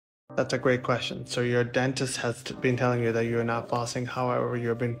That's a great question. So your dentist has been telling you that you're not flossing. However,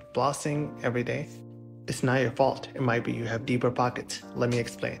 you've been flossing every day. It's not your fault. It might be you have deeper pockets. Let me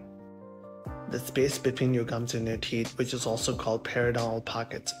explain. The space between your gums and your teeth, which is also called periodontal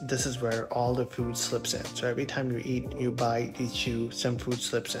pockets, this is where all the food slips in. So every time you eat, you bite, you chew, some food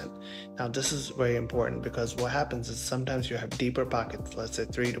slips in. Now this is very important because what happens is sometimes you have deeper pockets, let's say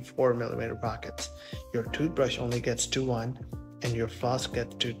 3 to 4 millimeter pockets. Your toothbrush only gets to 1 and your floss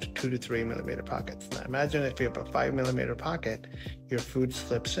gets to 2 to 3 millimeter pockets. Now imagine if you have a 5 millimeter pocket, your food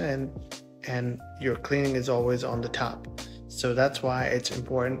slips in and your cleaning is always on the top. So that's why it's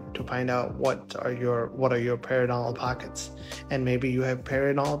important to find out what are your periodontal pockets, and maybe you have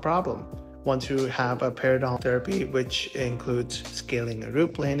periodontal problem. Once you have a periodontal therapy, which includes scaling and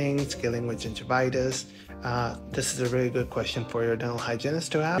root planing, scaling with gingivitis, this is a really good question for your dental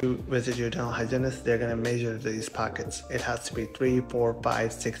hygienist to have. You visit your dental hygienist, they're going to measure these pockets. It has to be 3, 4,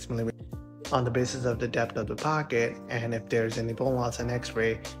 5, 6 millimeters on the basis of the depth of the pocket, and if there's any bone loss and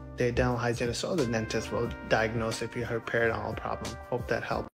x-ray, the dental hygienist or the dentist will diagnose if you have a periodontal problem. Hope that helps.